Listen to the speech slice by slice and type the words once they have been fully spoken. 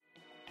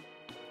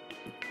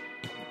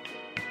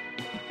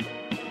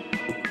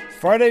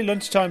Friday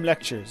lunchtime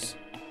lectures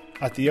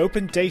at the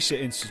Open Data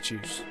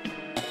Institute.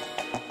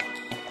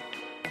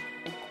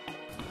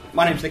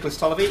 My name is Nicholas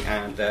Tollerby,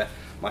 and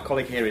my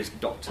colleague here is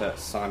Dr.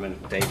 Simon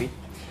Davey,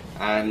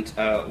 and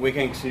we're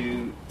going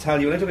to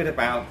tell you a little bit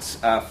about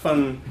a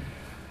fun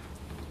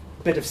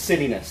bit of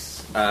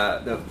silliness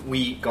that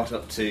we got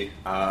up to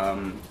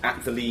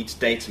at the Leeds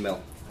Data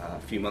Mill a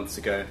few months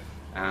ago.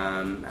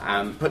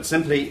 Put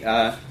simply,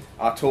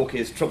 our talk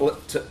is Trouble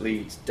at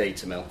Leeds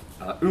Data Mill,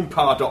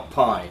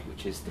 Oompa.py,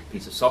 which is the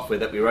piece of software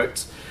that we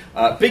wrote.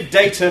 Big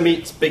data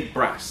meets big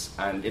brass,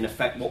 and in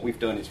effect what we've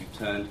done is we've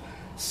turned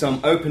some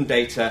open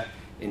data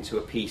into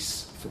a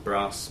piece for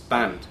brass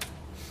band.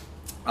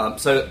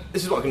 So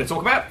this is what we're going to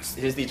talk about.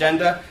 Here's the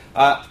agenda.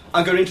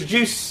 I'm going to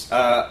introduce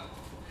the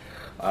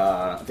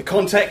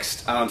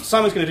context.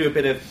 Simon's going to do a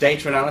bit of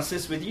data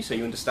analysis with you so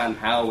you understand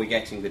how we're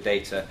getting the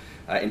data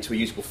into a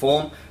usable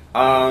form.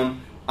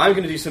 I'm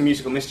going to do some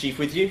musical mischief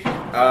with you.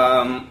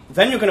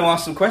 Then you're going to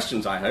ask some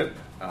questions, I hope,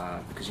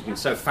 because you've been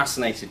so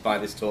fascinated by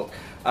this talk.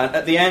 And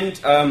at the end,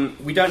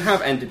 we don't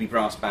have NW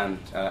Brass Band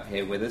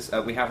here with us.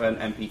 We have an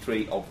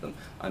MP3 of them,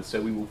 and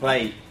so we will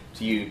play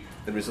to you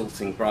the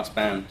resulting brass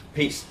band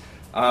piece.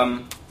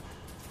 So,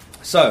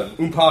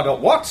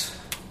 Oompa.what?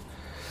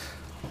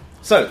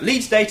 So,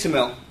 Leeds Data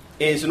Mill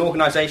is an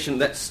organisation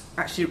that's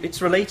actually,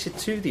 it's related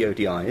to the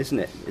ODI, isn't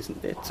it?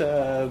 Isn't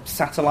it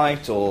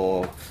satellite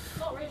or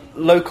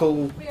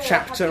local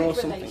chapter or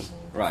something?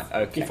 Right,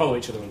 okay. You follow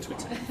each other on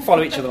Twitter.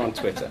 Follow each other on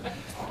Twitter.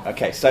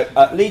 Okay, so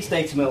Leeds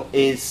Data Mill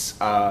is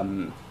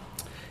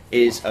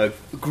a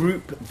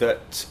group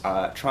that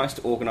tries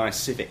to organise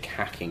civic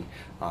hacking,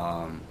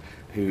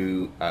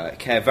 who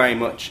care very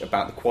much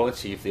about the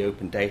quality of the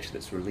open data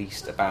that's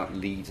released about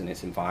Leeds and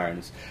its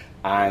environs.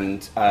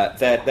 And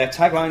their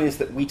tagline is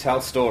that we tell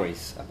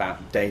stories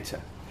about data.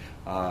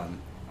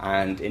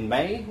 And in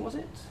May, was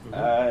it?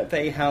 Mm-hmm.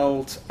 They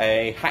held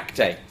a hack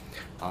day.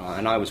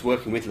 And I was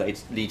working with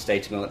Leeds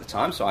Data Mill at the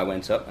time, so I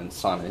went up, and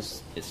Simon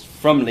is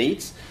from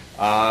Leeds,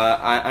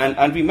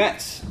 and we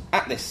met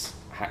at this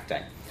hack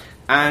day.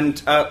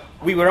 And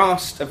we were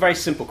asked a very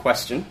simple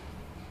question.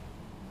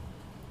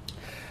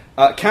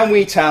 Can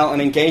we tell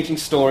an engaging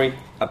story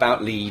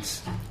about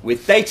Leeds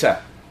with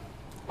data?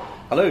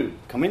 Hello,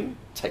 come in,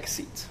 take a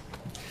seat.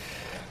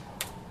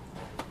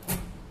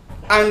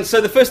 And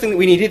so the first thing that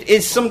we needed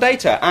is some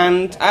data.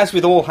 And as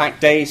with all hack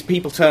days,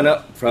 people turn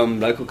up from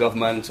local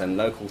government and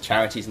local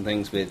charities and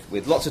things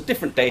with lots of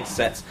different data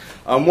sets.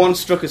 And one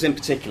struck us in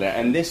particular,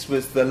 and this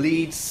was the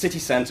Leeds city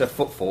centre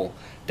footfall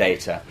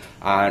data.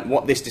 And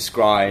what this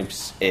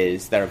describes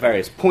is there are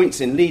various points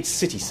in Leeds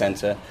city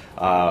centre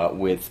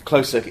with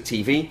closed-circuit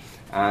TV,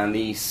 and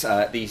these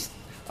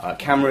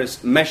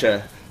cameras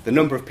measure the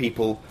number of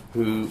people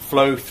who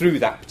flow through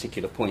that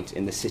particular point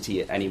in the city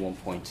at any one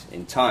point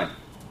in time.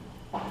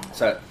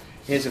 So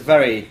here's a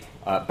very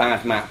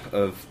bad map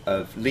of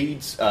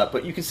Leeds,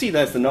 but you can see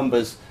there's the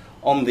numbers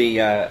on the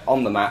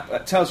map.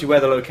 That tells you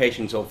where the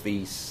locations of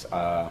these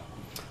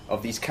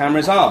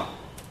cameras are.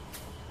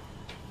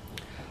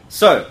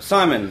 So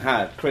Simon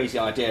had crazy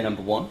idea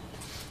number one,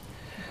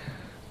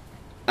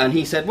 and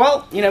he said,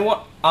 "Well, you know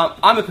what?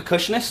 I'm a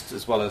percussionist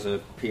as well as a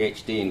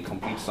PhD in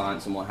computer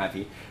science and what have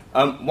you.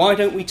 Why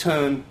don't we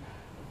turn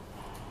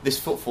this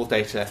footfall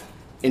data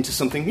into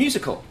something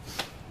musical?"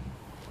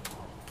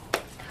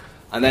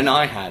 And then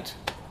I had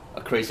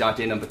a crazy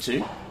idea number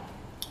two.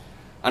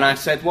 And I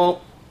said,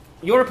 well,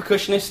 you're a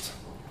percussionist.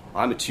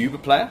 I'm a tuba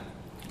player.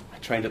 I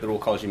trained at the Royal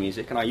College of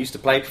Music, and I used to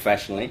play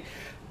professionally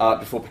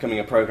before becoming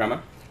a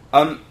programmer.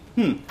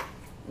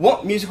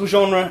 What musical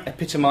genre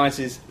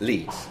epitomises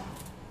Leeds?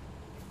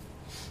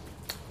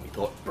 We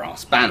thought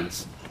brass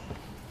bands.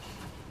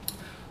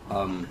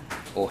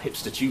 Or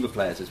hipster tuba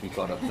players, as we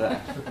got up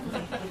there.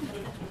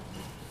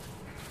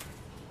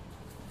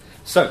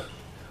 So,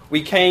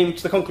 we came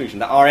to the conclusion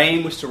that our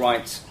aim was to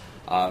write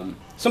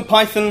some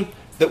Python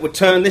that would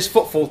turn this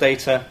footfall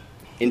data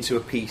into a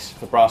piece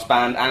for brass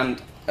band,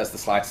 and, as the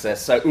slide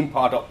says, so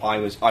Oompa.py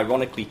was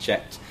ironically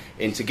checked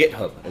into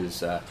GitHub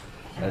as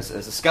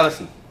a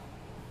skeleton.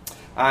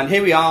 And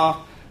here we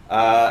are.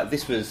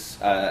 This was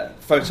a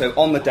photo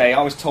on the day.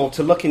 I was told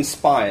to look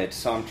inspired,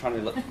 so I'm trying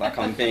to look like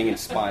I'm being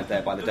inspired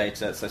there by the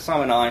data. So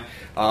Simon and I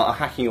are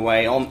hacking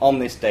away on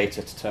this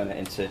data to turn it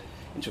into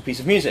a piece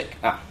of music.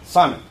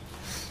 Simon.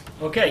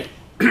 Okay,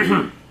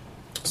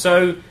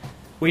 so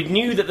we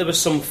knew that there was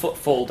some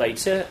footfall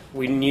data.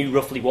 We knew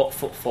roughly what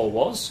footfall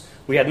was.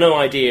 We had no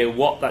idea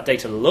what that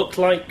data looked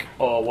like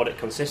or what it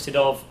consisted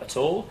of at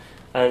all.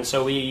 And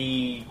so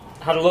we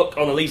had a look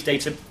on the Leeds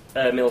Data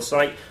Mill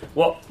site.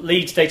 What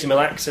Leeds Data Mill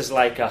acts as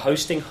like a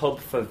hosting hub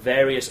for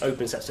various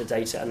open sets of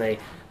data, and they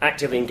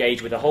actively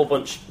engage with a whole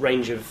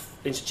range of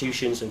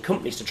institutions and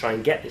companies to try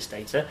and get this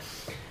data.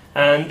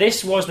 And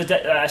this was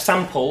a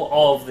sample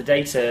of the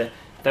data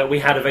that we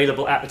had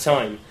available at the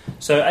time.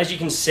 So as you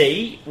can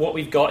see, what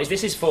we've got is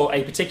this is for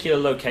a particular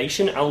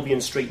location, Albion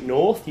Street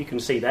North, you can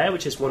see there,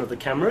 which is one of the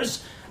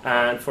cameras,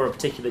 and for a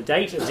particular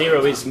date.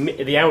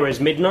 The hour is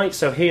midnight,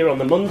 so here on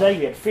the Monday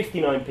we had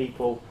 59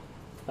 people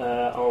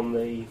on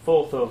the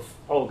 4th of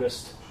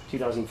August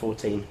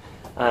 2014.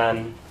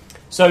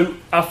 So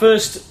our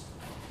first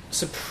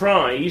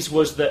surprise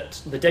was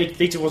that the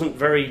data wasn't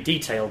very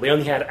detailed. We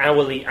only had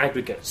hourly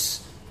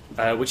aggregates,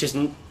 which is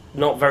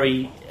not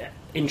very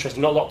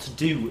interesting. Not a lot to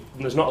do.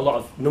 There's not a lot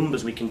of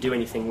numbers we can do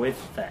anything with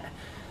there.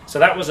 So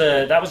that was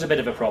a bit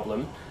of a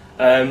problem.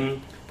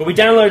 But we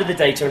downloaded the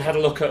data and had a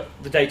look at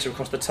the data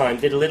across the time.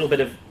 Did a little bit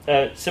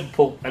of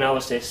simple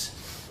analysis,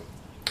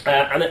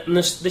 and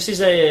this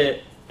is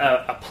a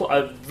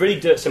really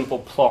dirt simple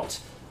plot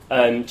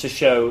to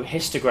show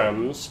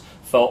histograms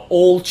for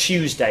all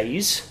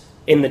Tuesdays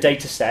in the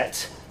data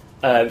set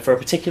for a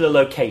particular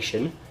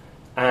location,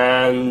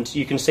 and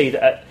you can see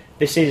that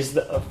this is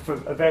for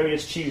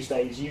various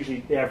Tuesdays.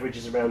 Usually the average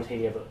is around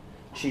here, but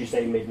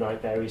Tuesday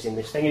midnight varies in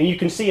this thing, and you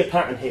can see a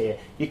pattern here.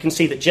 You can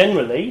see that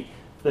generally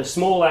the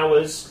small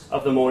hours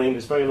of the morning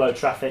there's very low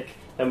traffic,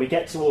 and we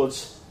get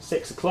towards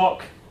 6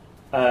 o'clock,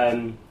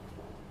 7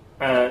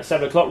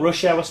 o'clock,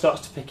 rush hour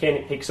starts to pick in.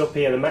 It picks up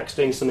here. The Mac's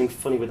doing something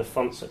funny with the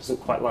font, so it doesn't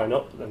quite line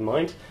up, but never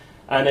mind.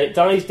 And it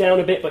dies down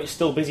a bit, but it's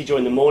still busy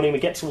during the morning. We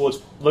get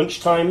towards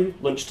lunchtime.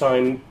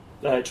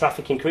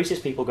 Traffic increases.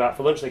 People go out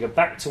for lunch. They go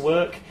back to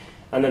work,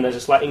 and then there's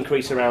a slight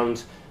increase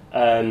around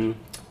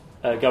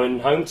going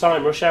home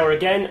time, rush hour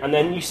again. And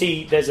then you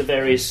see there's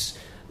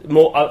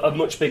a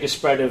much bigger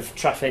spread of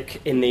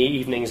traffic in the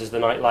evenings as the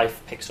nightlife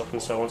picks up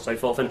and so on and so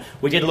forth. And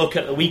we did look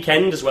at the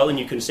weekend as well, and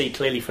you can see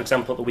clearly, for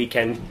example, at the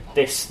weekend,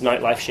 this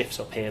nightlife shifts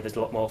up here. There's a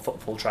lot more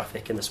footfall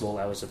traffic in the small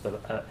hours of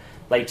the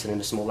late and in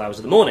the small hours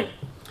of the morning.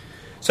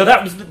 So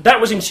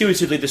that was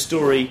intuitively the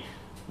story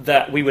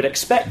that we would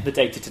expect the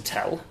data to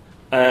tell,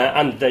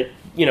 and that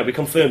we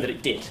confirmed that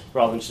it did,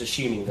 rather than just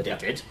assuming that it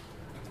did.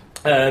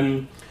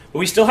 But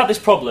we still had this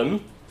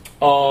problem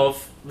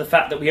of the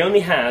fact that we only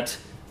had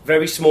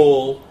very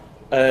small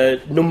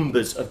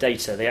numbers of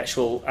data. The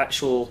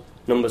actual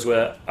numbers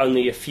were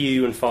only a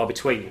few and far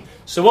between.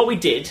 So what we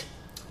did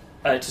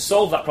to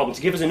solve that problem,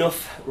 to give us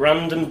enough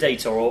random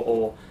data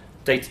or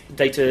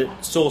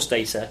source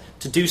data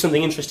to do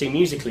something interesting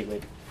musically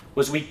with,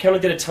 was we kind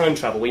of did a time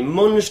travel. We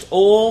munged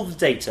all the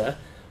data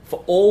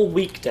for all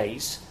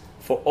weekdays,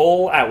 for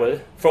all hour,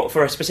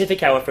 for a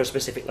specific hour, for a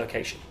specific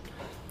location.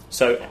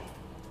 So,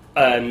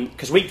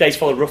 because weekdays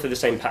follow roughly the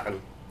same pattern.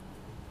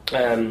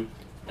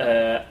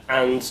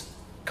 And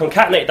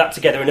concatenate that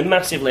together in a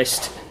massive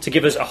list to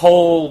give us a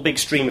whole big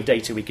stream of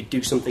data we could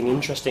do something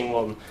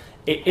interesting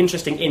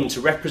in to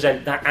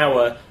represent that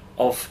hour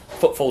of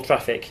footfall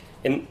traffic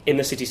in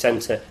the city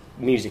centre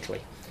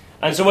musically.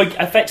 And so we're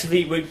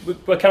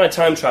kind of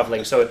time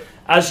travelling. So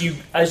as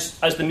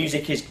the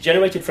music is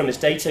generated from this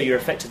data, you're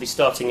effectively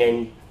starting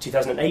in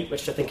 2008,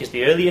 which I think is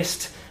the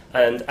earliest.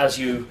 And as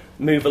you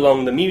move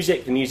along the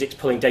music's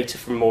pulling data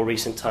from more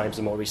recent times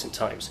and more recent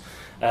times.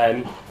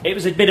 It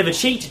was a bit of a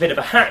cheat, a bit of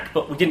a hack,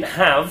 but we didn't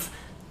have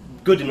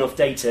good enough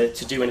data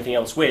to do anything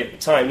else with at the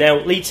time. Now,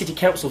 Leeds City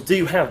Council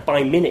do have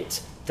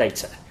by-minute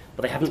data,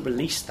 but they haven't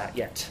released that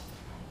yet,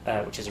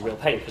 which is a real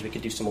pain, because we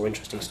could do some more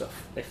interesting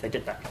stuff if they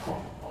did that.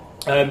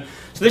 So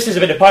this is a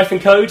bit of Python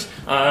code.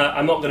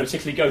 I'm not going to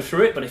particularly go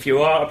through it, but if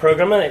you are a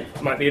programmer,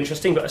 it might be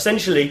interesting. But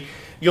essentially,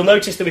 you'll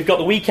notice that we've got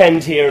the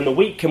weekend here and the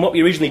week, and what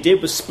we originally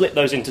did was split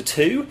those into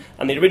two,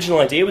 and the original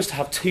idea was to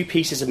have two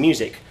pieces of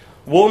music.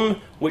 One,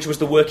 which was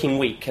the working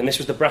week, and this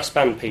was the brass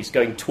band piece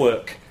going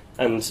twerk,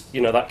 and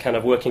that kind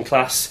of working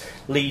class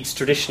Leeds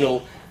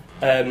traditional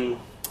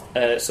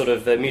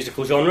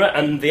musical genre.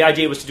 And the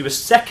idea was to do a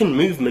second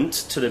movement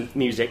to the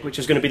music, which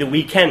was going to be the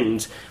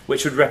weekend,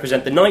 which would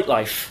represent the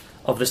nightlife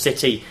of the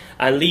city.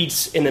 And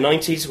Leeds in the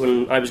 90s,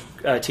 when I was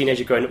a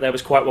teenager growing up there,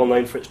 was quite well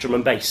known for its drum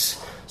and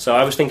bass. So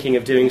I was thinking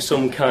of doing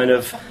some kind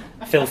of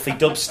filthy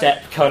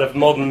dubstep kind of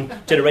modern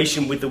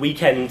generation with the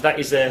weekend.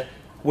 That is a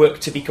work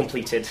to be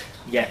completed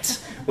yet.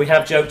 We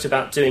have joked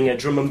about doing a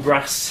drum and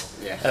brass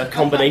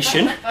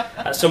combination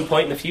at some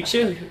point in the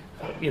future.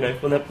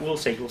 We'll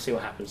see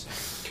what happens.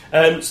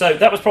 So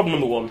that was problem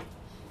number one.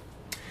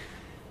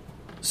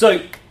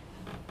 So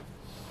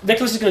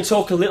Nicholas is going to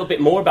talk a little bit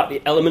more about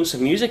the elements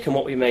of music and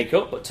what we make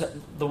up, but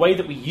the way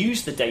that we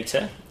use the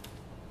data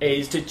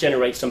is to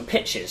generate some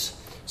pitches.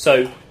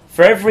 So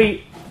for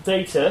every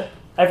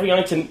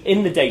item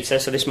in the data,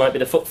 so this might be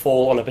the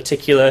footfall on a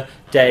particular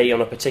day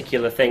on a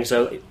particular thing.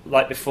 So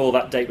like before,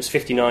 that date was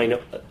 59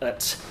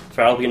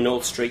 for Albion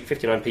North Street,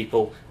 59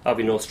 people,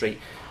 Albion North Street,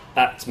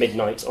 at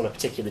midnight on a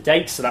particular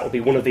date. So that will be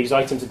one of these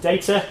items of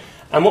data.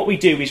 And what we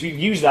do is we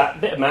use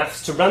that bit of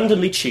maths to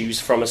randomly choose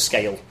from a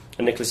scale.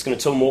 And Nicholas is going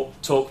to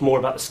talk more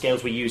about the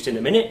scales we used in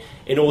a minute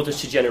in order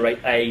to generate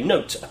a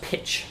note, a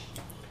pitch.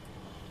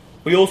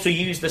 We also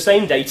use the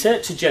same data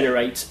to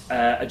generate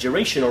a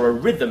duration or a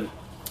rhythm.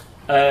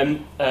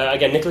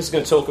 Again, Nicholas is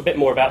going to talk a bit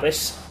more about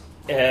this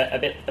a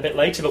bit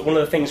later, but one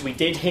of the things we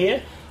did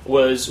here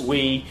was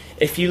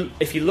if you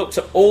looked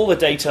at all the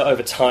data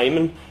over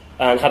time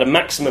and had a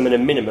maximum and a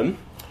minimum,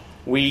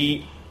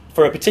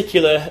 for a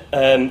particular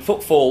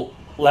footfall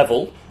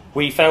level,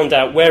 we found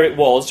out where it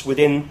was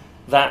within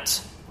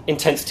that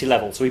intensity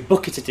level. So we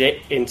bucketed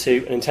it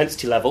into an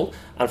intensity level,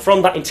 and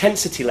from that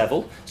intensity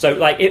level, so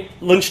like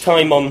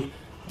lunchtime on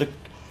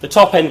the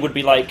top end would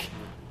be like,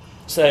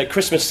 say,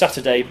 Christmas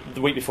Saturday,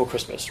 the week before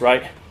Christmas,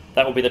 right?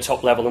 That will be the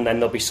top level, and then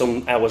there'll be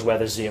some hours where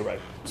there's 0.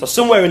 So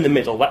somewhere in the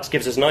middle, that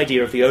gives us an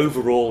idea of the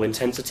overall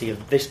intensity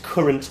of this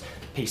current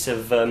piece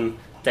of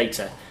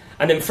data.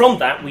 And then from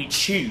that, we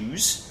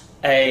choose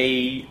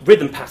a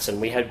rhythm pattern.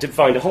 We have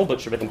defined a whole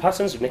bunch of rhythm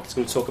patterns, Nick is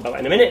going to talk about that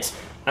in a minute,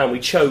 and we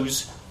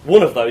chose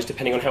one of those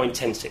depending on how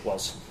intense it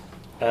was.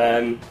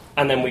 And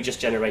then we just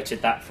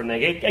generated that from there.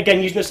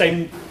 Again, using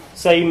the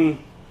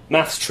same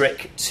maths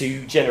trick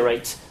to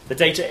generate the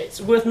data. It's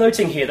worth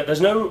noting here that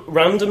there's no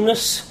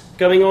randomness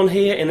going on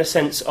here, in the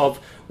sense of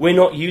we're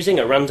not using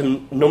a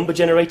random number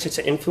generator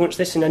to influence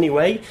this in any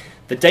way.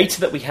 The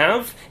data that we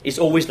have is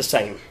always the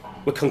same.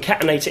 We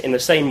concatenate it in the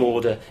same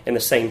order, in the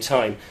same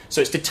time.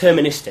 So it's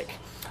deterministic.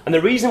 And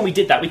the reason we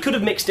did that, we could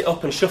have mixed it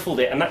up and shuffled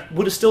it, and that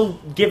would have still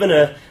given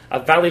a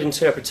valid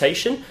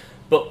interpretation.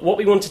 But what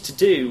we wanted to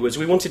do was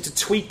we wanted to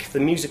tweak the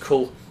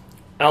musical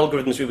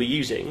algorithms we were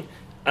using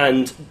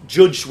and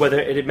judge whether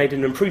it had made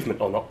an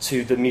improvement or not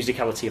to the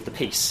musicality of the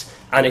piece.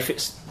 And if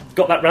it's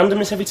got that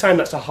randomness every time,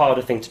 that's a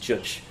harder thing to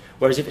judge.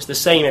 Whereas if it's the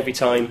same every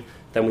time,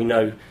 then we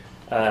know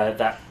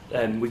that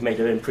we've made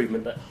an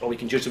improvement, or we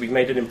can judge that we've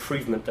made an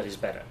improvement that is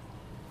better.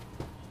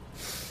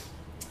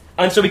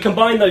 And so we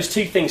combine those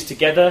two things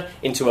together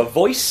into a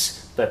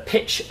voice, the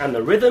pitch and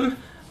the rhythm.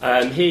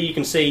 Here you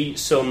can see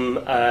some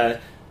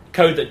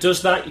code that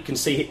does that. You can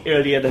see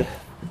earlier the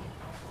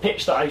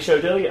pitch that I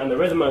showed earlier and the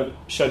rhythm I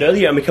showed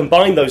earlier, and we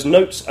combine those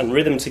notes and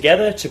rhythm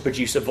together to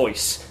produce a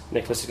voice.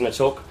 Nicholas is going to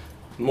talk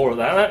more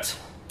about that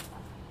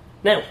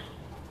now.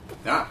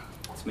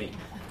 That's me.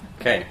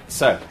 Okay,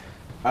 so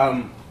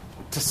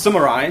to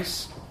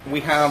summarise,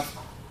 we have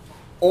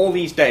all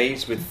these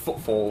days with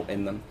footfall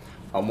in them,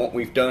 and what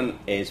we've done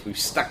is we've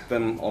stacked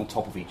them on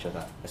top of each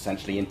other,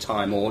 essentially in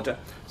time order.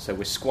 So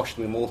we're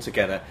squashing them all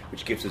together,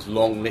 which gives us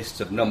long lists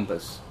of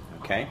numbers.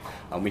 Okay,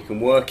 and we can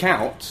work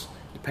out,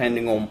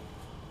 depending on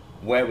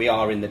where we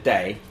are in the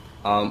day,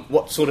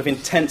 what sort of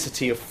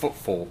intensity of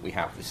footfall we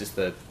have. This is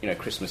the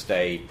Christmas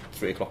Day,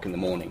 3 o'clock in the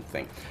morning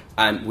thing.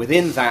 And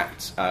within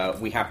that,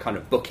 we have kind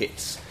of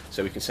buckets.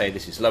 So we can say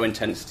this is low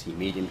intensity,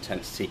 medium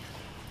intensity,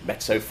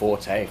 mezzo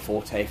forte,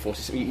 forte.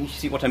 You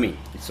see what I mean?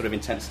 This sort of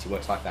intensity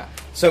works like that.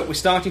 So we're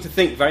starting to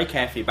think very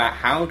carefully about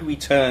how do we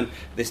turn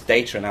this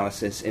data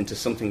analysis into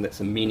something that's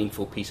a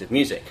meaningful piece of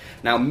music.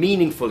 Now,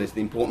 meaningful is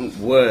the important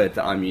word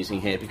that I'm using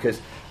here, because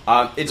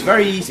it's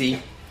very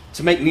easy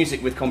to make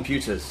music with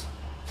computers.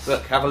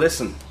 Look, have a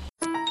listen.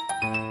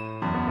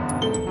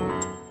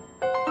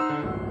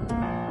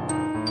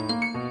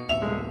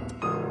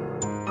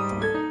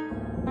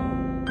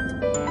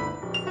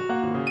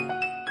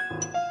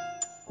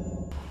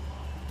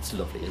 It's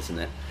lovely, isn't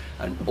it?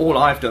 And all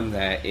I've done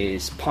there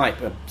is pipe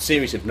a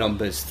series of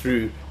numbers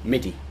through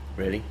MIDI,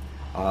 really.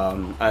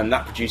 And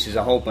that produces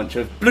a whole bunch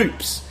of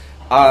bloops.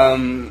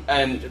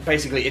 And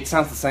basically it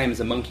sounds the same as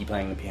a monkey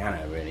playing the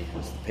piano, really,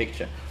 is the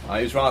picture.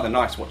 It was rather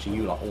nice watching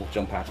you lot all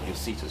jump out of your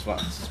seat as well.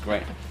 This is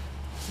great.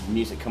 This is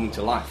music coming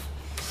to life.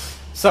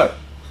 So,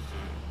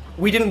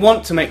 we didn't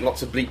want to make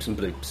lots of bleeps and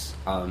bloops.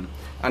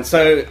 And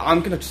so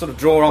I'm going to sort of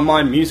draw on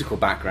my musical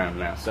background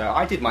now. So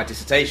I did my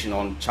dissertation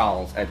on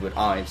Charles Edward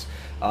Ives,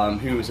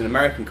 who was an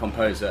American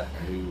composer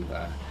who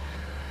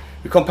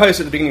composed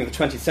at the beginning of the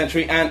 20th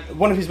century, and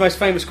one of his most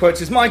famous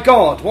quotes is, "My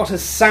God, what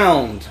has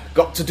sound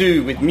got to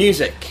do with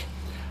music?"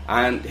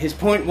 And his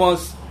point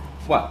was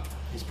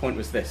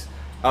this.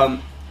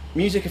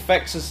 Music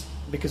affects us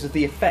because of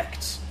the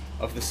effects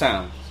of the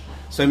sound.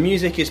 So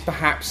music is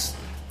perhaps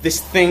this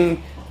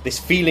thing, this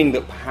feeling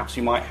that perhaps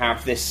we might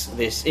have,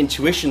 this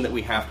intuition that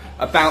we have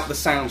about the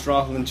sounds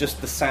rather than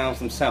just the sounds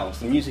themselves.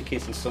 The music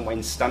is in some way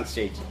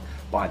instantiated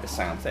by the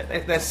sounds.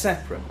 They're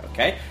separate,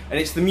 okay? And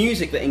it's the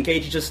music that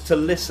engages us to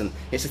listen.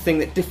 It's the thing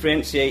that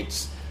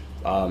differentiates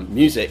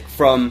music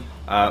from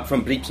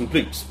bleeps and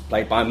bloops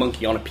played by a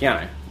monkey on a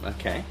piano,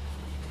 okay?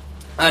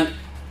 And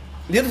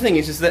the other thing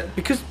is that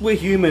because we're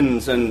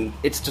humans and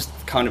it's just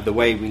kind of the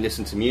way we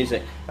listen to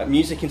music,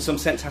 music in some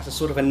sense has a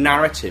sort of a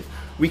narrative.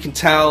 We can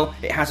tell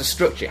it has a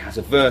structure, it has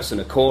a verse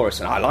and a chorus,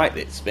 and I like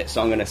this bit,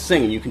 so I'm going to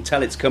sing, and you can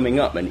tell it's coming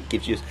up, and it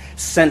gives you a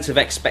sense of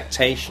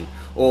expectation.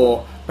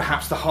 Or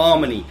perhaps the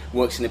harmony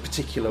works in a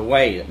particular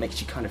way that makes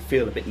you kind of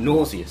feel a bit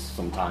nauseous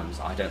sometimes,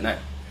 I don't know.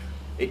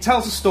 It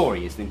tells a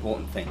story is the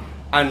important thing.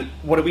 And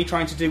what are we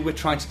trying to do? We're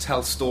trying to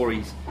tell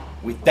stories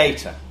with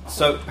data.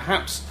 So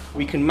perhaps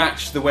we can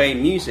match the way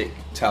music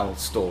tells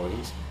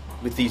stories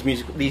with these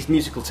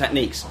musical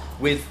techniques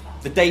with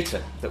the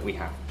data that we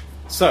have.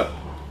 So,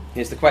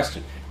 here's the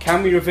question.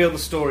 Can we reveal the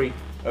story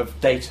of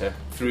data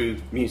through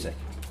music?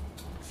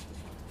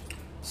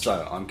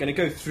 So, I'm going to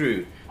go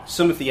through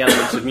some of the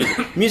elements of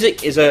music.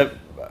 Music is a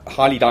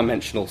highly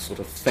dimensional sort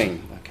of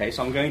thing, okay?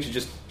 So I'm going to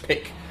just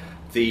pick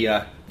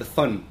the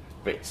fun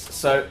bits.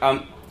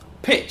 So,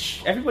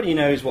 pitch. Everybody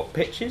knows what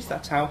pitch is.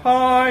 That's how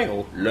high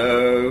or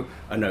low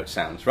a note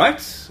sounds, right?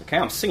 Okay,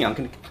 I'm singing. I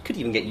could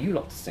even get you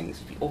lot to sing. This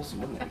would be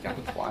awesome, wouldn't it? You can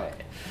be quiet.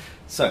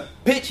 So,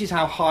 pitch is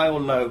how high or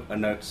low a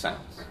note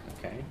sounds,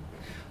 okay?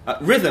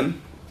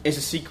 Rhythm is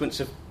a sequence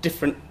of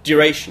different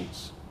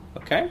durations,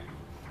 Okay?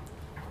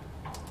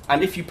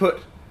 And if you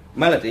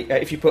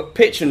put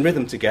pitch and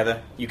rhythm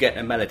together, you get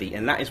a melody,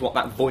 and that is what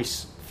that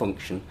voice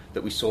function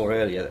that we saw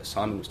earlier that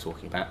Simon was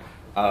talking about,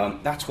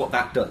 that's what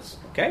that does.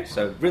 Okay?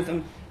 So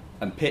rhythm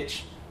and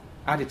pitch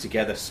added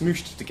together,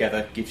 smooshed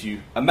together, gives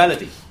you a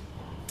melody.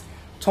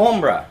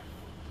 Timbre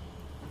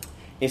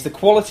is the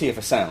quality of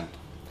a sound.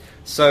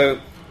 So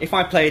if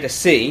I played a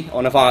C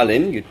on a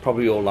violin, you'd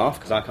probably all laugh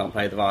because I can't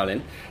play the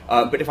violin,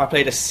 but if I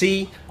played a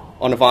C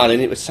on a violin,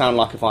 it would sound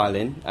like a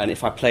violin, and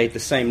if I played the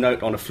same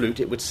note on a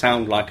flute, it would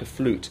sound like a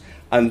flute.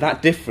 And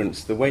that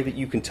difference, the way that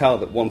you can tell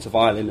that one's a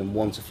violin and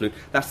one's a flute,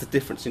 that's the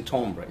difference in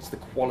timbre. It's the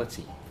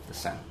quality of the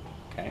sound.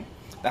 Okay?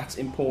 That's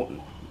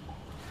important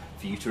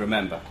for you to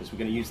remember, because we're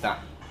going to use that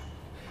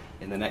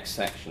in the next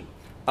section.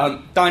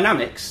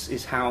 Dynamics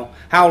is how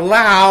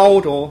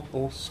loud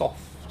or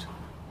soft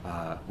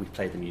we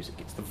play the music.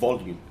 It's the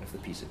volume of the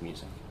piece of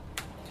music.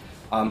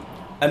 And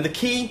the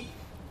key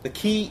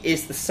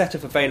is the set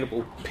of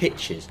available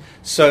pitches.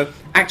 So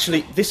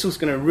actually, this was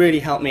going to really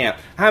help me out.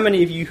 How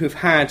many of you have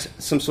had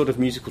some sort of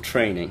musical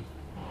training?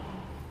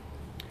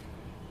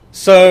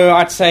 So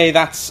I'd say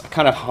that's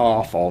kind of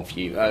half of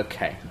you.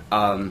 Okay.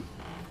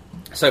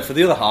 So for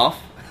the other half,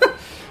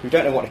 who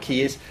don't know what a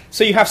key is,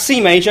 so you have C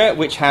major,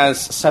 which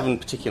has 7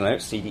 particular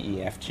notes, C, D,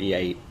 E, F, G,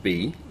 A,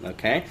 B,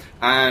 okay,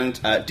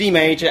 and D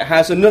major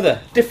has another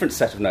different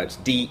set of notes,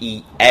 D,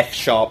 E, F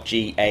sharp,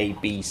 G, A,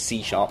 B,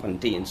 C sharp, and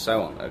D, and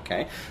so on,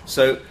 okay.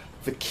 So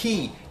the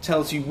key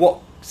tells you what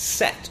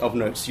set of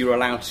notes you're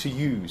allowed to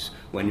use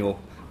when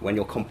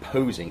you're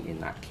composing in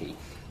that key.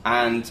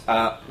 And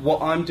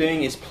what I'm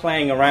doing is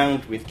playing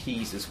around with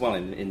keys as well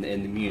in the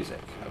music,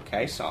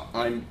 okay. So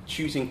I'm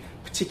choosing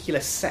particular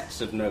sets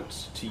of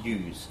notes to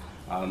use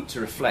to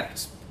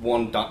reflect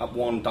one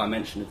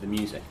dimension of the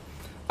music.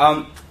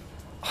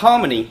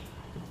 Harmony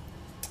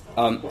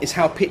is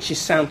how pitches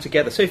sound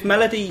together. So if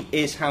melody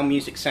is how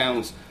music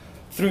sounds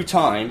through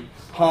time,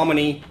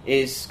 harmony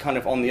is kind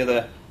of on the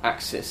other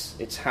axis.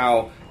 It's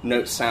how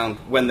notes sound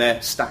when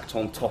they're stacked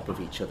on top of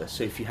each other.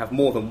 So if you have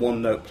more than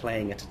one note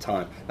playing at a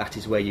time, that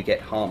is where you get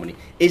harmony.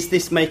 Is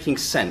this making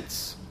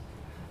sense?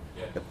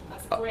 Yeah.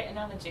 That's a great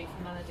analogy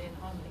for melody and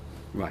harmony.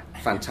 Right,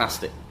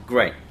 fantastic,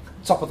 great,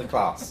 top of the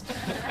class.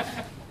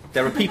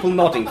 There are people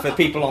nodding for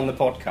people on the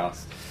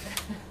podcast.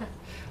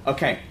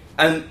 Okay,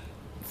 and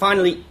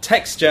finally,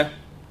 texture.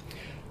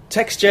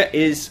 Texture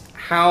is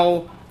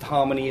how the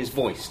harmony is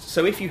voiced.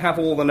 So if you have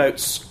all the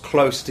notes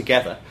close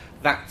together,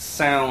 that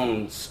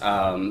sounds,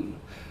 well,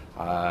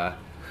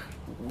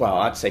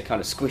 I'd say kind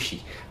of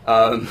squishy.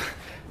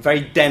 Very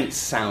dense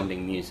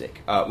sounding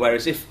music.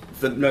 Whereas if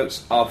the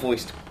notes are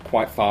voiced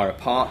quite far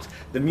apart,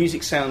 the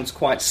music sounds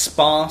quite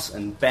sparse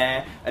and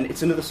bare, and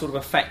it's another sort of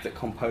effect that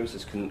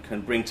composers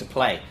can bring to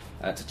play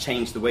to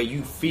change the way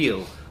you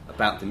feel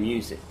about the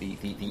music. The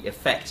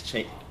effect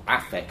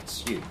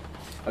affects you.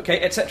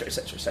 Okay, etc.,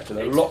 etc., etc.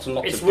 There are lots and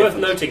lots of It's worth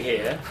noting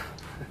here,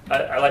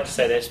 I like to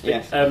say this, but,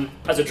 yes.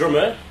 As a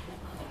drummer,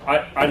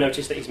 I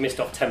noticed that he's missed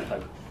off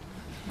tempo,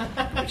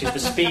 which is the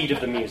speed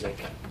of the music.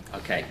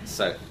 Okay,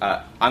 so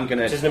I'm going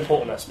to... Which is an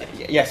important aspect.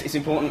 Yes, it's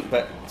important,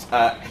 but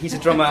he's a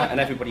drummer,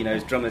 and everybody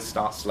knows drummers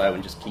start slow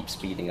and just keep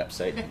speeding up,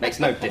 so it makes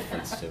no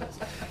difference to us.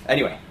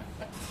 Anyway.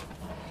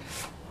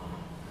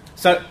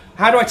 So,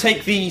 how do I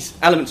take these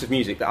elements of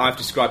music that I've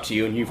described to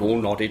you, and you've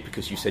all nodded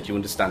because you said you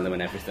understand them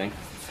and everything,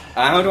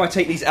 how do I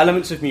take these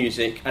elements of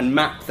music and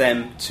map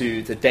them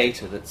to the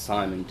data that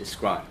Simon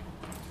described?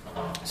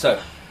 So,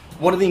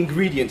 what are the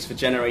ingredients for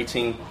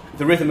generating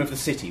the rhythm of the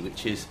city,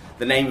 which is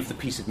the name of the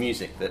piece of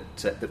music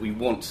that we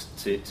want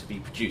to be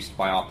produced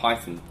by our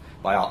Python,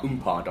 by our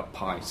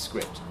umpar.py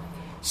script?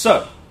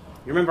 So,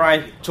 you remember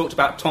I talked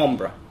about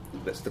timbre.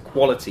 That's the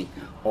quality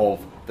of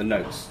the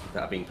notes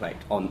that are being played,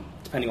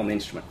 depending on the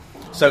instrument.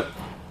 So,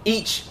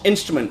 each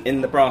instrument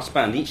in the brass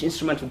band, each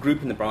instrumental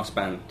group in the brass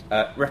band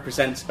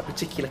represents a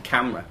particular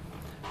camera.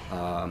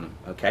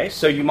 Okay,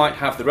 so you might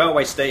have the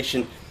railway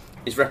station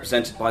is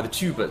represented by the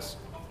tubas.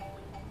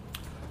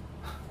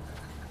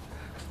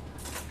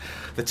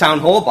 The town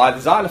hall by the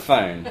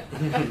xylophone.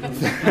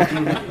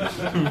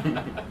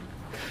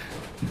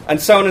 And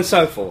so on and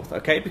so forth,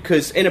 okay?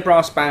 Because in a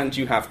brass band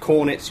you have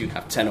cornets, you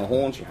have tenor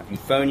horns, you have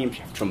euphoniums,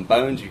 you have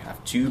trombones, you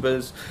have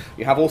tubas,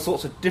 you have all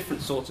sorts of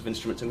different sorts of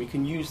instruments, and we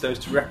can use those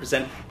to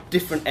represent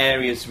different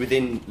areas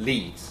within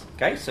leads,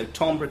 okay? So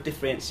timbre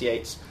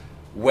differentiates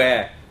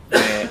where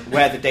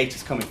the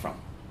data's coming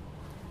from.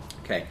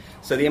 Okay,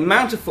 so the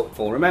amount of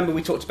footfall, remember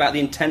we talked about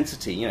the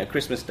intensity,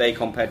 Christmas Day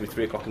compared with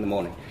 3 o'clock in the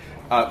morning.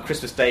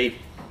 Christmas Day,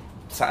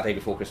 Saturday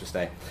before Christmas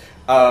Day,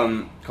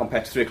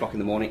 compared to 3 o'clock in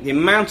the morning. The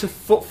amount of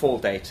footfall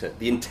data,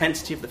 the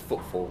intensity of the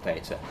footfall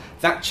data,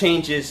 that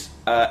changes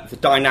the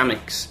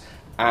dynamics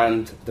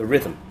and the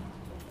rhythm.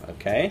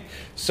 Okay?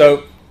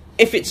 So,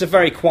 if it's a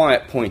very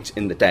quiet point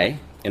in the day,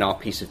 in our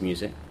piece of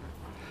music,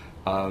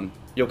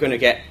 you're going to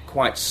get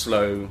quite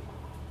slow,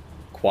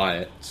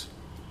 quiet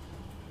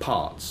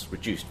parts,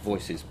 reduced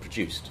voices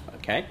produced.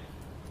 Okay?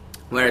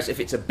 Whereas if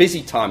it's a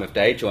busy time of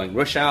day during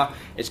rush hour,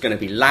 it's going to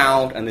be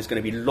loud and there's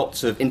going to be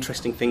lots of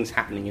interesting things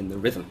happening in the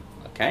rhythm.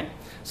 Okay?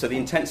 So the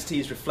intensity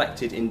is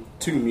reflected in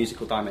two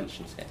musical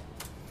dimensions here.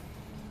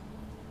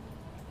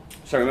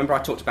 So remember I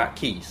talked about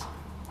keys.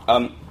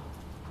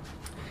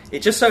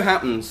 It just so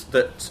happens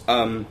that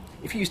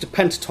if you used a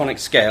pentatonic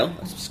scale,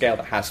 a scale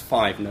that has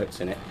 5 notes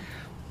in it,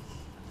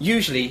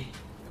 usually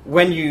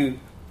when you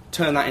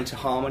turn that into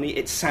harmony,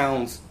 it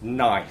sounds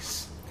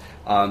nice.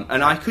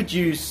 And I could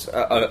use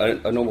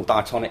a normal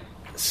diatonic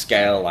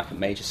scale, like a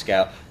major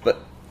scale, but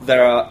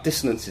there are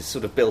dissonances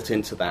sort of built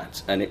into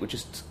that, and it would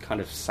just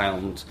kind of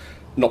sound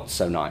not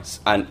so nice.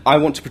 And I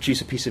want to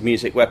produce a piece of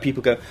music where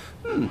people go,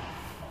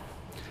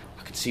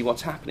 I can see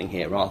what's happening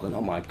here, rather than,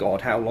 oh my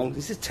God, how long?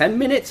 This is 10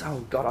 minutes?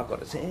 Oh God, I've got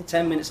to sit here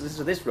 10 minutes to listen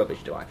to this rubbish,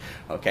 do I?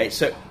 Okay,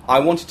 so I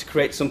wanted to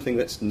create something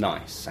that's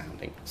nice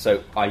sounding.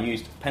 So I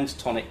used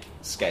pentatonic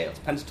scales,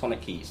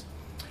 pentatonic keys.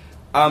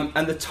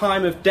 And the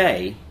time of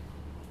day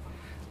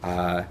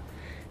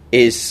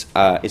is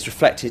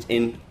reflected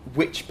in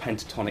which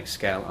pentatonic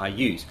scale I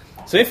use.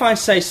 So if I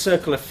say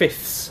circle of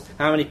fifths,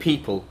 how many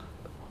people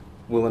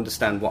will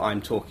understand what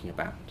I'm talking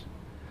about?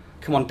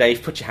 Come on,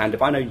 Dave, put your hand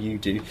up. I know you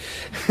do.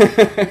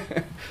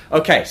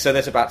 Okay, so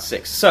there's about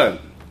 6. So,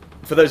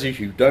 for those of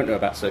you who don't know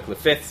about circle of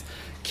fifths,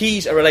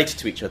 keys are related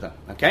to each other,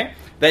 okay?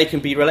 They can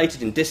be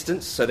related in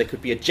distance, so they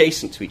could be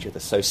adjacent to each other.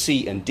 So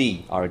C and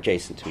D are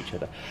adjacent to each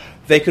other.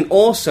 They can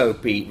also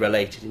be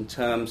related in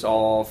terms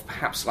of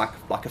perhaps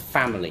like a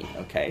family,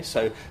 okay?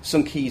 So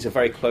some keys are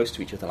very close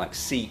to each other, like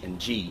C and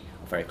G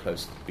are very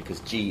close, because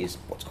G is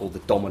what's called the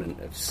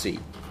dominant of C,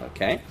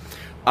 okay?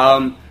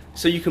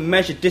 So you can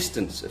measure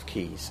distance of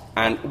keys.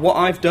 And what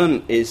I've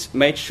done is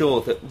made sure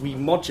that we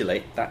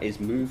modulate, that is,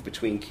 move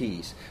between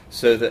keys,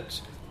 so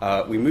that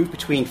we move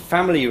between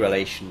family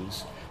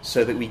relations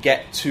so that we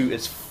get to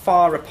as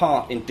far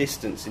apart in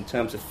distance in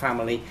terms of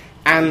family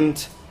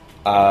and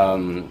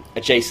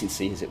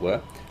adjacency, as it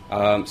were,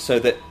 so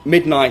that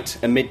midnight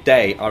and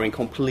midday are in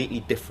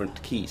completely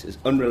different keys, as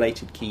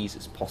unrelated keys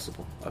as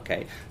possible.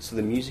 Okay, so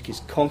the music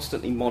is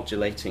constantly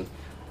modulating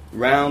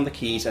round the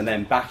keys and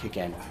then back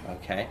again.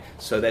 Okay,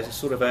 so there's a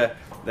sort of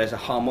there's a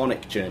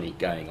harmonic journey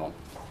going on.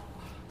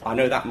 I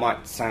know that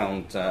might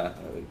sound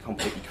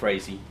completely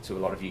crazy to a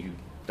lot of you who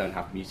don't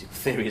have musical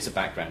theory as a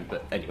background,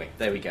 but anyway,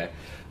 there we go.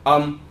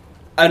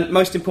 And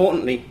most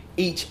importantly,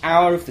 each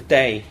hour of the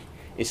day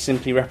is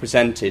simply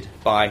represented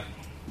by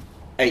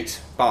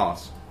 8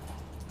 bars.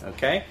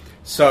 Okay,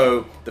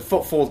 so the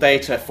footfall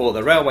data for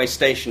the railway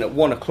station at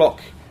 1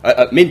 o'clock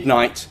at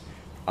midnight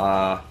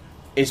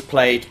is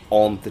played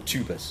on the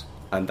tubas,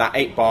 and that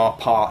 8-bar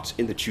part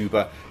in the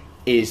tuba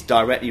is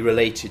directly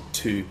related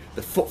to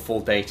the footfall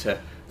data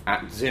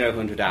at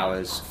 0000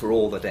 hours for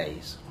all the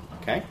days.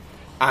 Okay,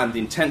 and the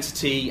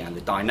intensity and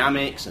the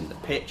dynamics and the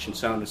pitch and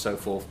so on and so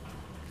forth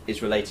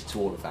is related to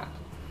all of that.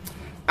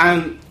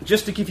 And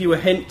just to give you a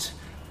hint,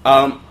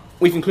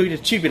 we've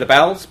included tubular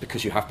bells,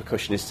 because you have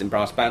percussionists in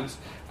brass bands,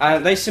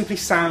 and they simply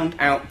sound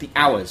out the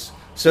hours.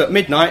 So at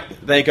midnight,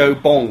 they go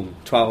bong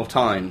 12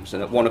 times,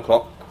 and at 1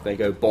 o'clock, they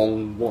go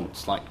bong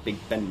once, like Big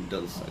Ben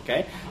does,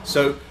 okay?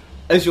 So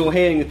as you're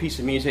hearing the piece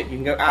of music, you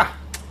can go,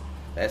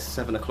 there's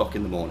 7 o'clock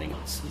in the morning.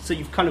 So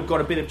you've kind of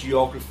got a bit of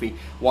geography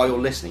while you're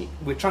listening.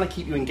 We're trying to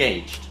keep you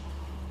engaged.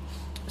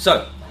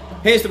 So,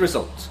 here's the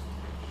result.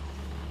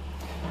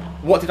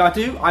 What did I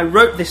do? I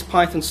wrote this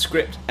Python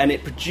script, and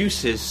it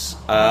produces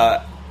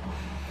an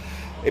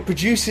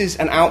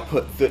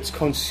output that's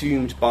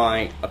consumed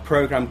by a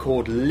program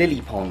called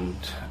LilyPond.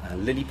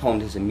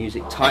 LilyPond is a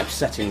music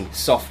typesetting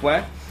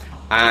software.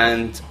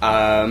 And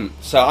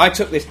so I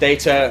took this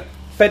data,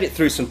 fed it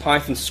through some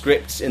Python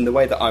scripts in the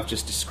way that I've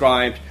just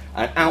described,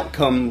 and out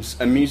comes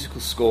a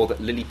musical score that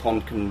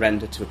LilyPond can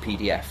render to a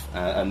PDF.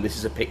 And this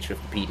is a picture of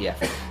the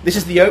PDF. This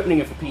is the opening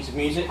of the piece of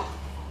music.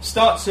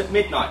 Starts at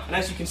midnight, and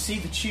as you can see,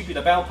 the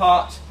tubular bell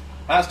part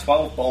has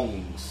 12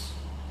 bongs.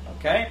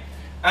 Okay?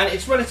 And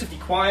it's relatively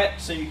quiet,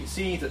 so you can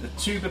see that the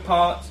tuba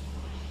part,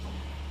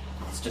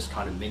 it's just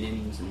kind of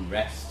minims and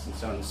rests and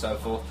so on and so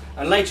forth.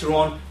 And later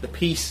on, the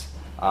piece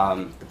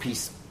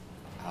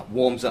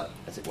warms up,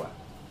 as it were.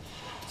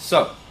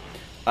 So,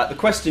 the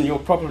question you're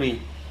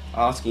probably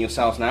asking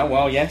yourselves now,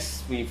 well,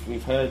 yes,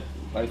 we've heard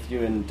both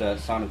you and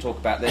Simon talk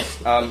about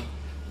this.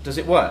 Does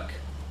it work?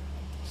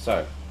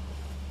 So,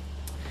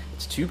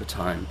 it's tuba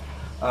time.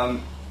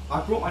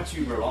 I brought my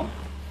tuba along,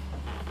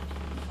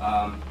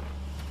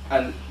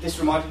 and this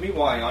reminded me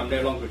why I'm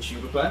no longer a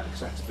tuba player,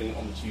 because I had to bring it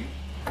on the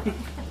tube.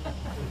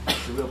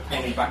 It's a real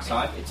pain in the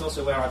backside. It's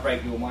also where I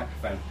break your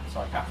microphone.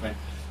 Sorry, Catherine.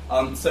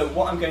 So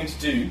what I'm going to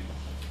do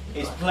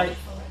is play...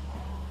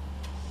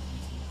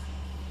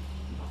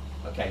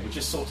 Okay, we're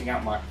just sorting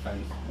out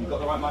microphones. You got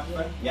the right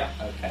microphone? Yeah?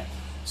 Okay.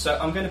 So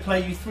I'm going to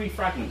play you 3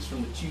 fragments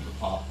from the tuba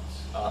parts.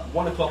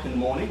 1 o'clock in the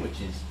morning,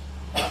 which is,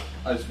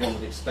 as one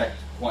would expect,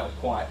 quite a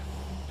quiet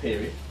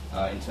period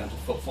in terms of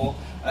footfall.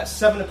 At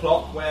 7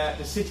 o'clock, where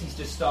the city's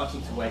just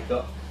starting to wake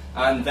up.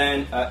 And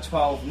then at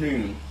 12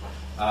 noon,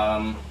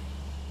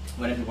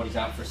 when everybody's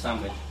out for a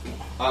sandwich.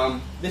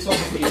 This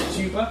obviously is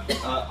a tuba.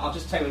 I'll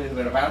just tell you a little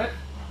bit about it.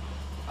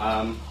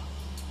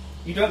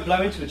 You don't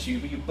blow into a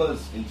tuba, you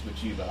buzz into a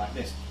tuba like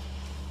this.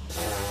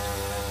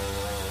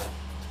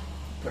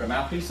 put a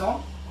mouthpiece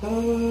on.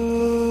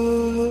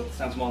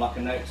 Sounds more like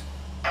a note.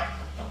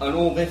 And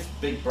all this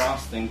big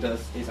brass thing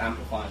does is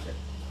amplifies it.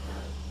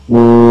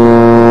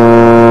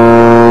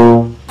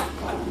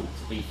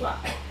 It's B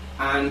flat.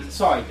 And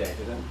sorry,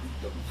 David,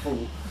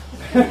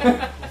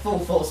 full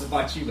force of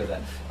my tuba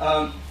there.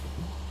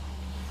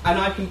 And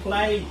I can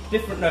play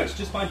different notes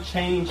just by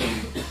changing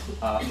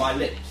my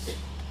lips.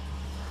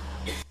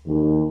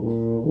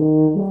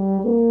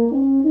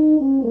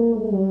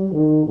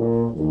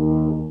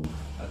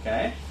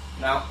 Okay.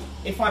 Now,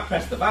 if I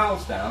press the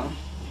vowels down,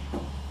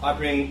 I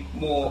bring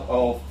more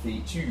of the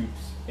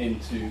tubes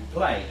into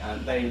play,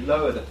 and they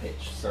lower the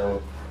pitch.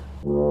 So.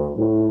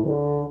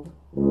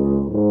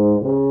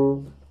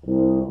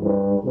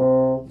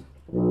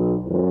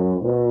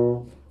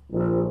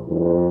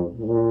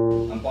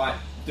 And by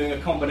doing a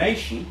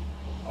combination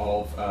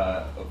of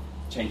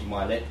changing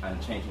my lip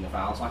and changing the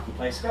vowels, I can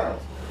play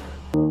scales.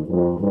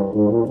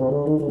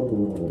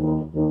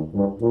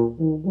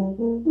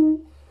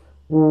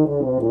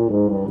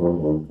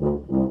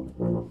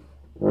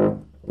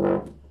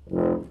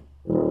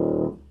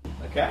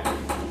 Okay?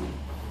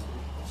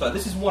 So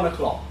this is 1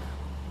 o'clock.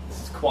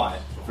 This is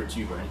quiet for a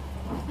tuba.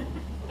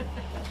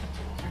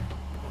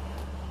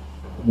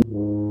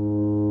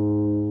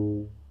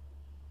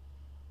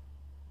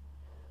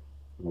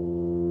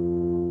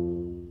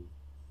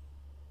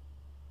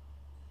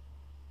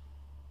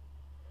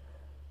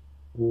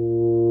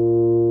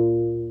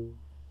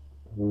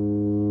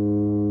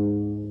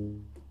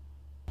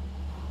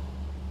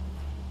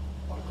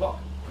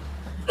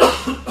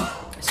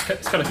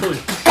 It's kind of cool.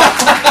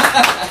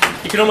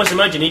 You can almost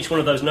imagine each one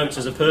of those notes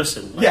as a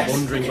person, like, Yes,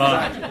 wandering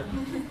by.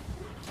 exactly.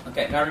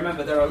 Okay, now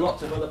remember there are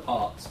lots of other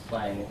parts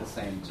playing at the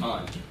same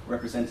time,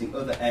 representing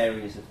other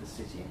areas of the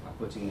city, and by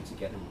putting them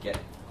together you get a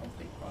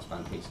complete brass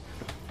band piece.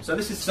 So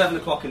this is 7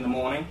 o'clock in the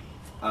morning,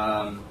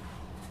 and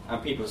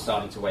people are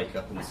starting to wake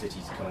up and the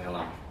city's coming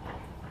alive.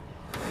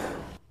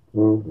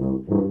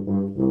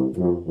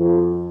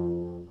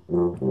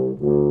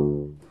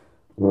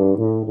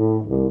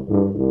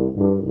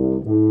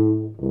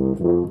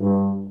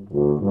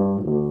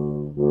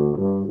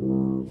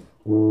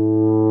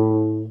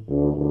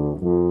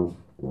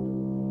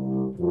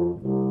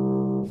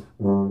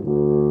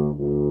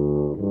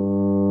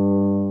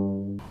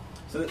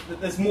 So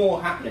there's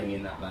more happening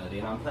in that melody,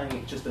 and I'm playing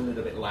it just a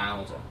little bit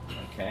louder,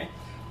 okay?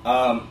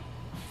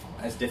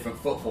 Has different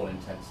footfall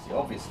intensity,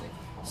 obviously.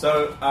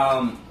 So,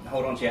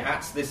 hold on to your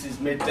hats, this is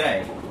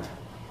midday.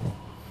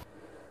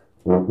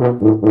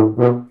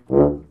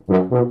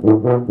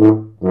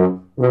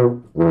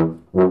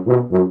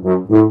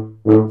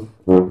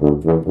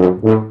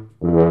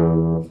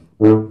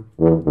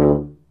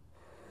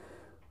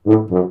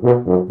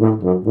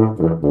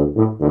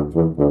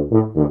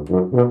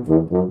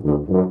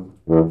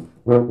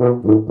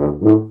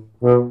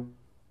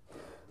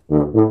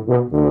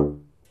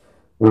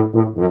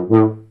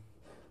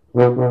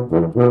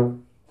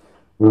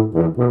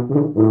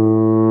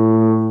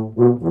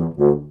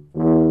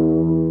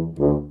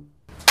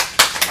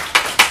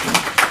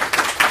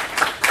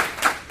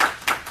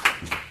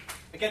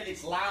 Again,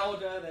 it's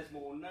louder, there's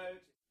more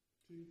notes.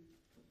 2,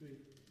 3,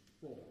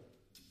 4.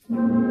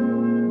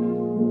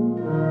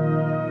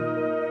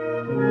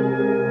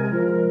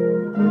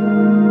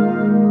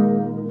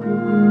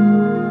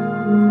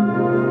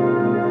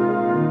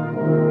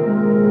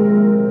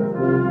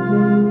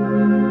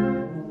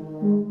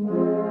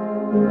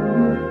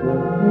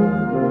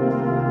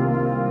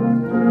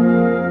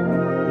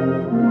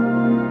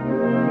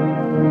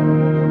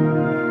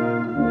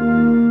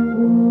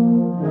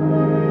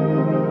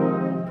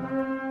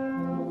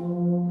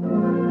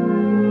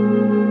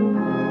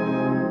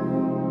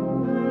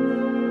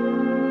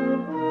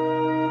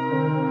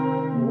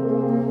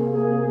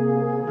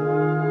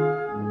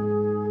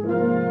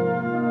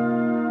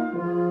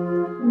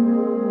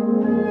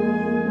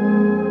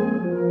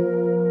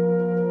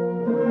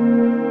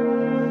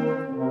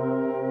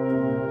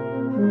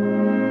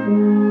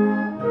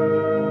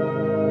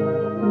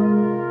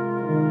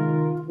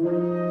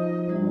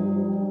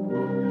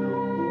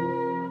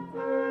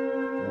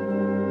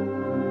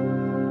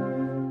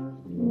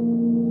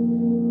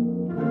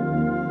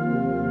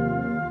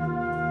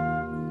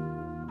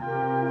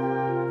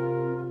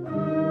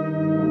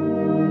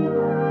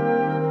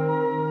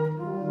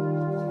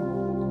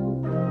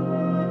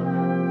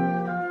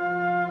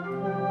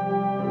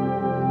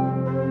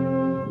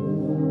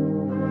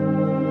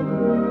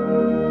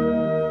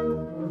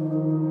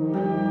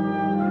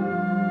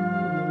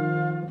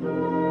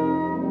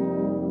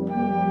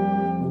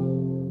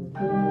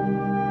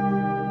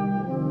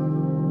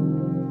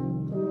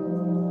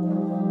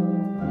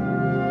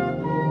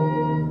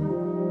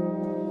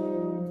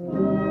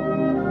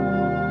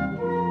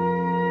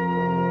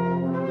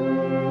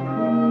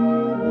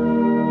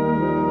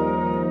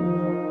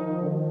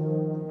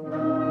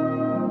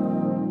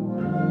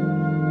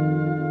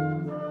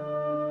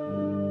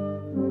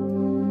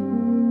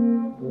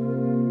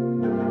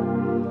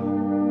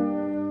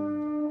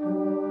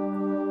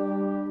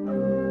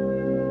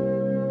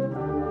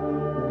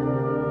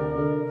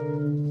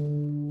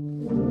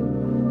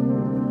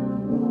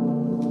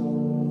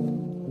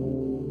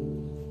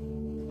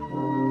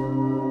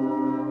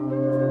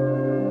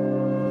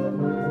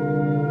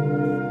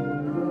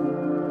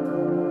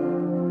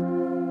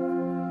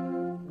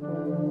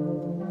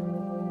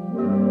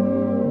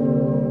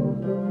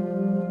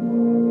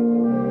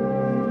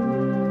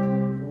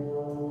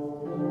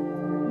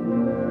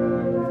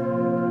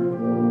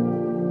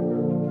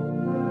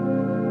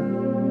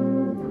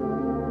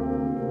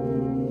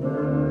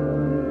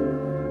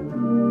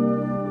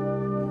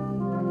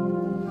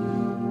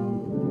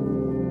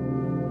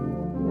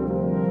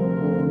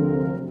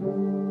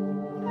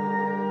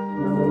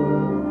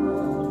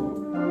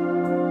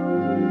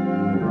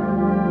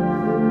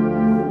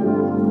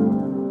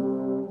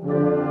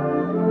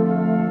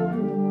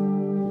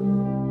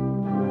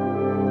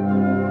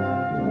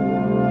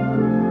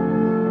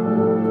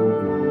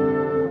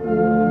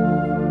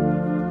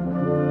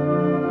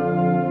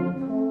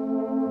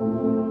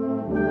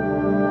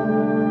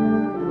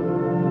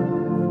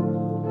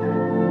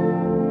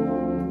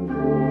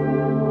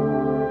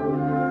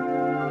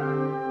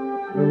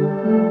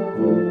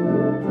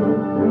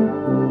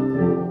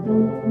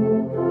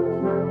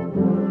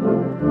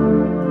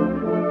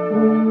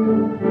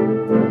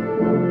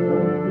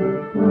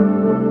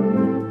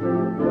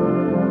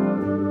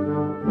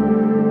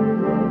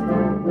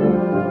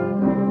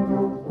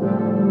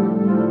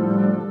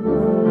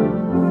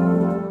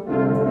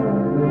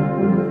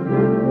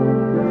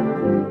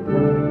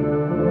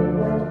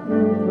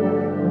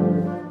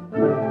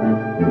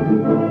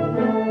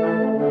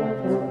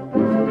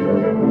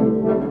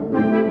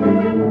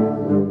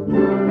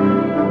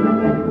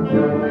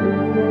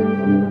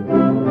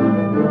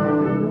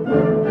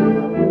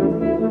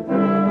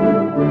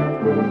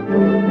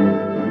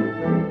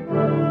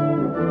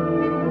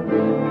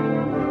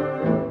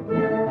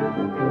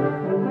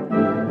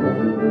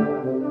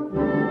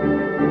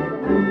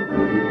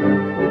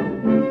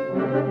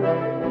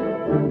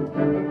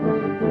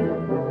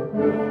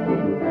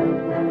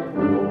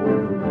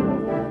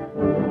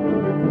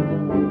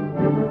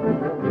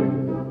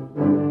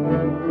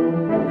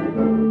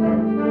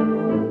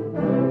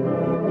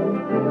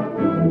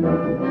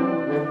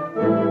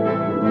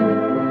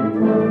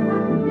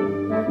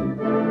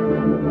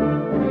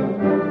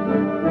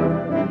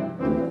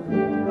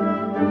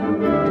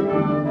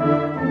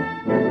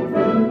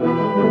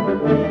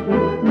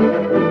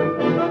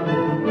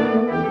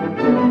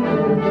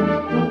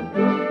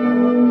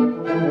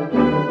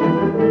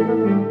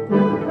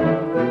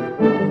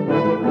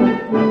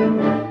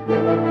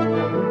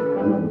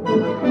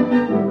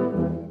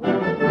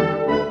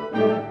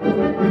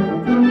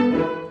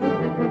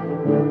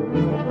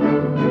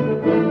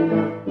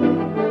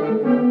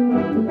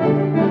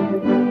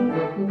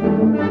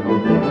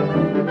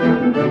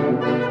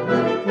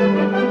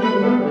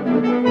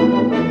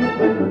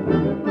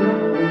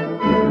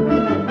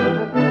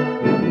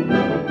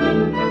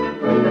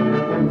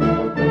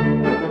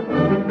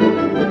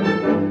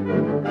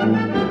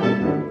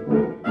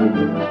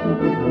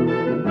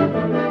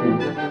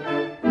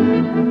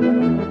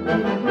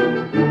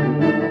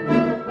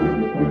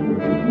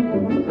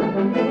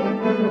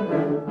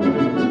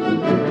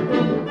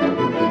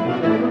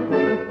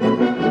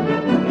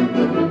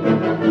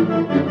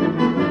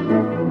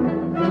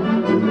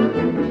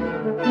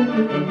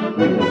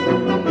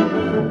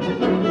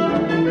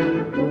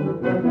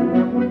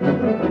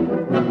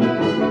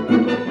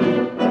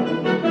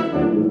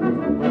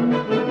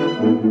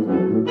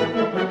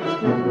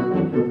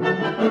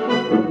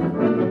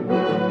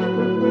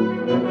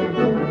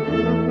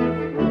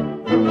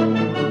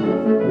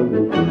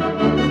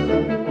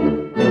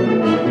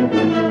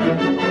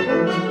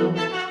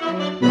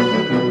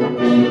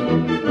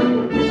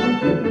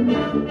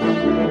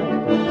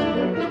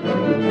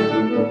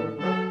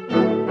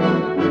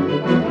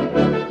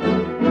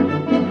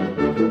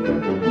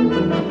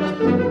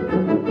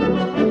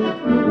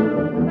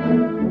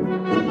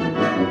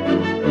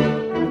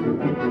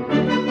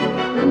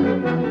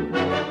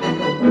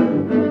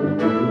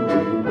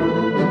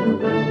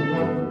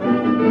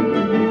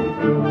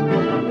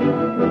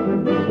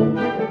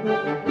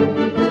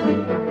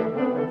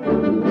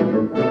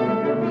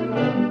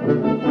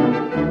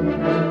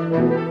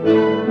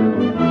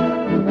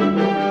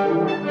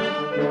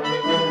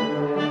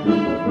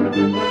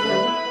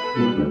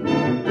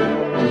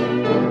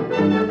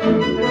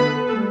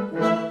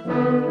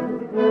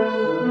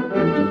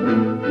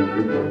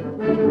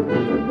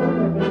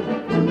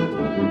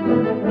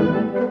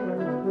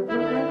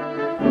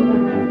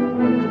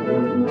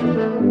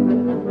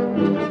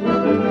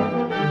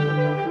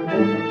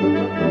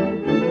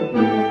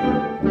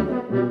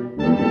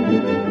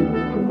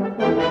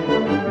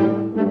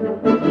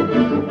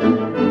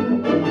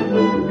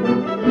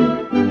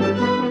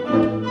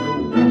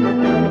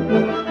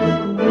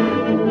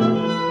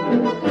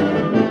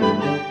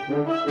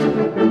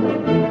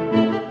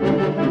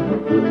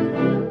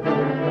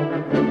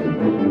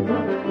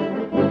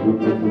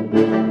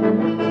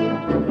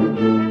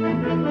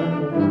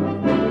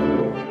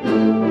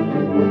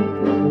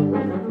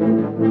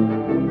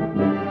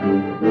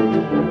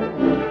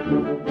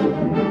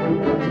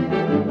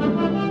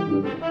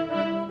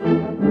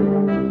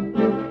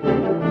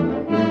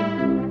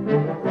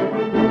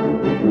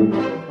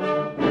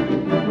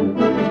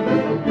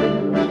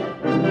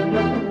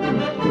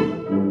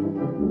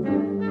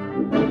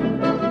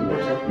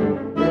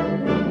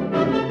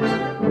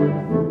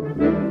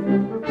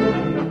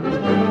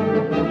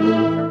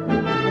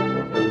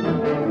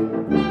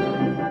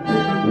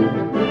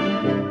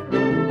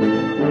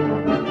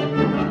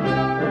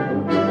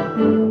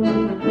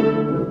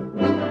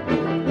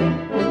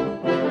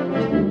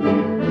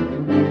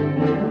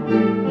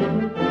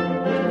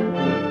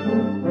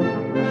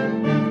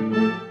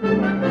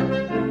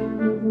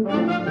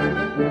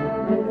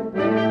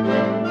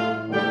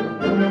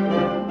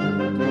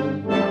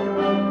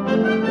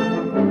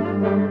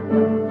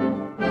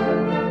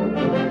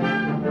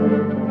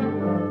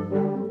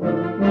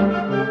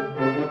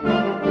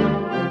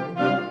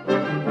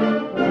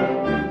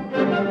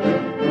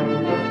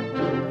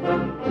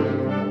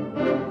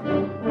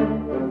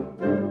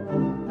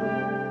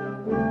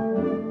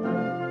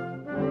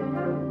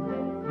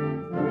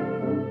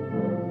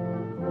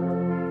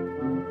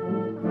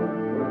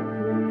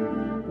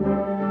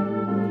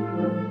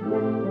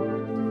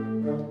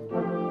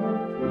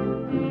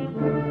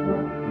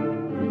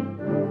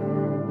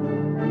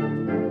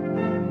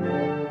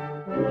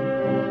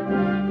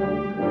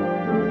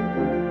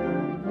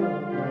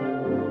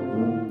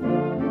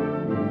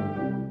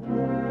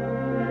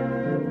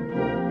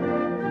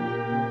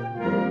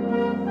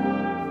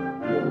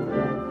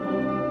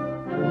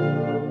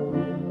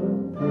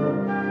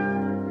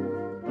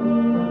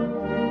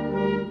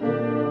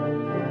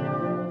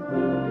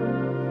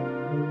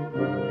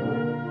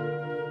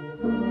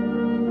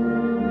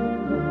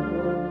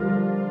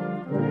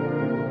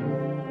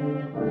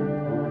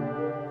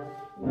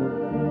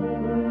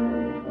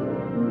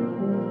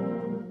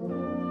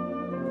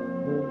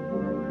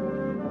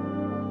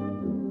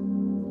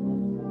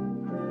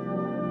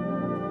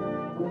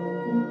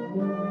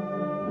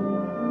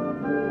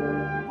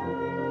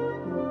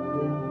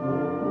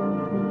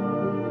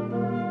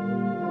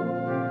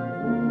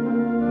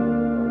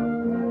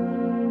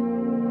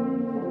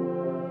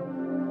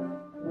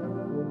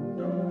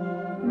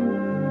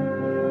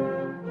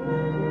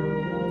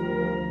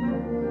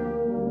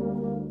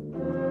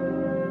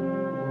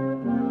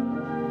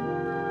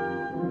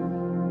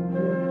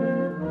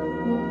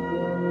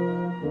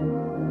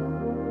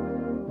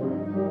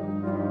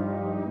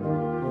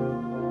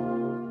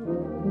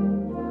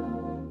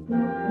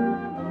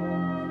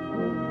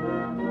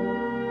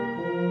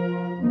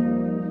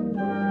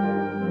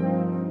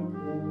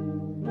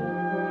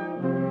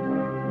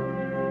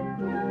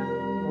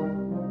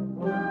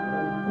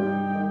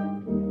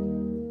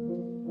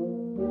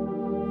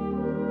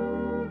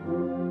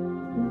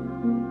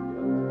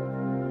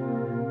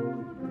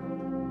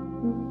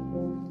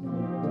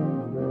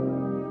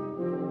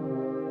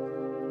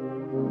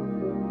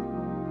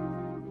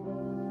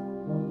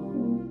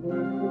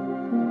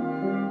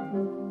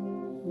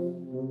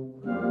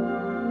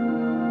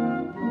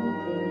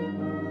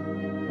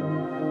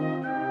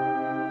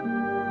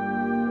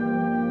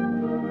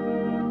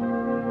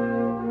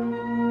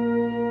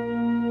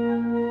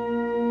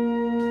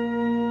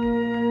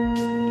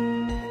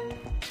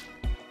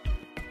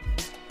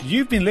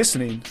 You've been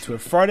listening to a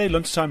Friday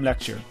lunchtime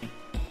lecture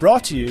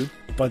brought to you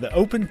by the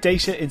Open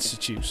Data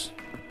Institute.